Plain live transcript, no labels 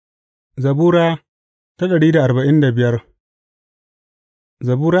Zabura ta 145.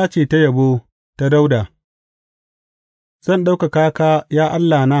 Zabura ce ta yabo ta Dawuda. Zan ɗaukaka ka, ya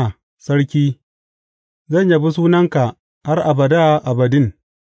Allahna, Sarki; zan yabi sunanka har abada abadin.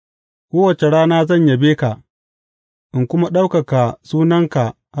 Kowace rana zan yabe ka in kuma ɗaukaka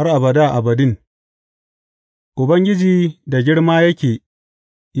sunanka har abada abadin. Ubangiji da girma yake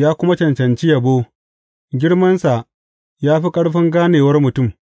ya kuma cancanci yabo; girmansa ya fi ƙarfin ganewar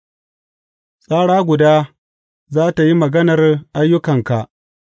mutum. Tsara guda za tă yi maganar ayyukanka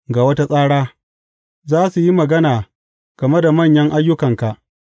ga wata tsara; za su yi magana game da manyan ayyukanka,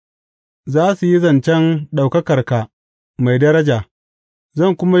 za su yi zancen ɗaukakarka mai daraja,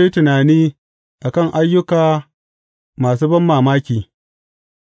 zan kuma yi tunani a kan ayyuka masu banmamaki;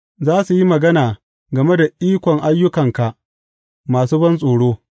 za su yi magana game da ikon ayyukanka masu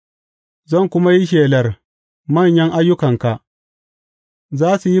bantsoro, zan kuma yi shelar manyan ayyukanka.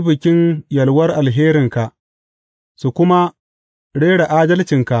 Za su yi bikin yalwar alherinka su kuma rera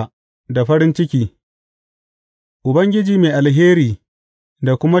adalcinka da farin ciki, Ubangiji mai alheri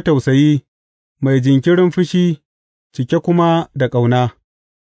da kuma tausayi, mai jinkirin fushi cike kuma da ƙauna.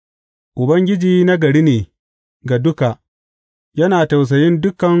 Ubangiji nagari ne ga duka, yana tausayin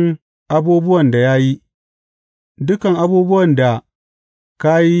dukan abubuwan da ya yi; dukan abubuwan da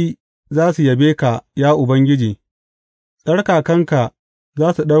ka yi za su yabe ka, ya Ubangiji, tsarkakanka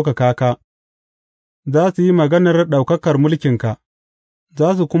za su ɗaukaka ka, za su yi maganar ɗaukakar mulkinka,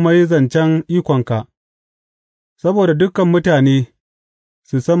 za su kuma yi zancen ikonka, saboda dukan mutane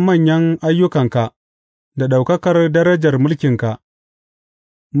su san manyan ayyukanka da ɗaukakar darajar mulkinka.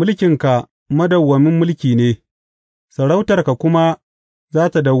 Mulkinka madawwamin mulki ne, sarautarka kuma za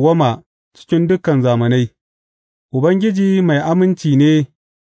tă dawwama cikin dukan zamanai. Ubangiji mai aminci ne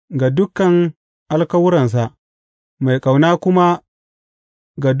ga dukan alkawuransa, mai ƙauna kuma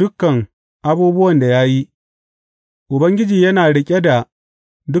ga dukan abubuwan da ya yi. Ubangiji yana riƙe da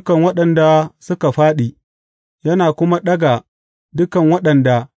dukan waɗanda suka fāɗi yana kuma ɗaga dukan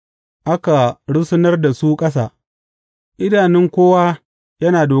waɗanda aka rusunar da su ƙasa. Idanun kowa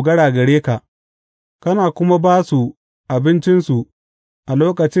yana dogara gare ka, kana kuma ba su abincinsu a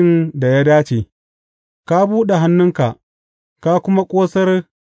lokacin da ya dace; ka buɗe hannunka ka kuma ƙosar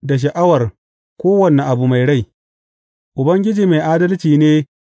da sha'awar kowane abu mai rai. Ubangiji mai adalci ne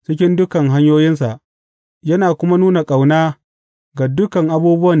cikin dukan hanyoyinsa, yana kuma nuna ƙauna ga dukan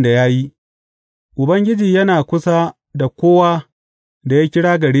abubuwan da ya yi. Ubangiji yana kusa da kowa da ya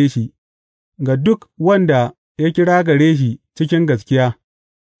kira gare shi, ga duk wanda ya kira gare shi cikin gaskiya.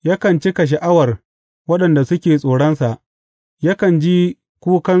 Yakan cika sha'awar waɗanda suke tsoronsa, yakan ji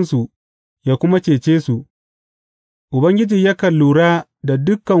kukansu ya kuma cece su. Ubangiji yakan lura da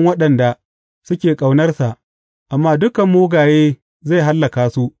dukan waɗanda suke ƙaunarsa, amma dukan mugaye zai hallaka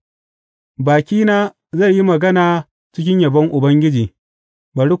su. Bakina zai yi magana cikin yabon Ubangiji;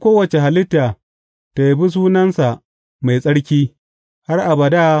 bari kowace halitta ta yabi sunansa mai tsarki, har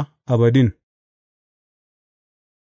abada abadin.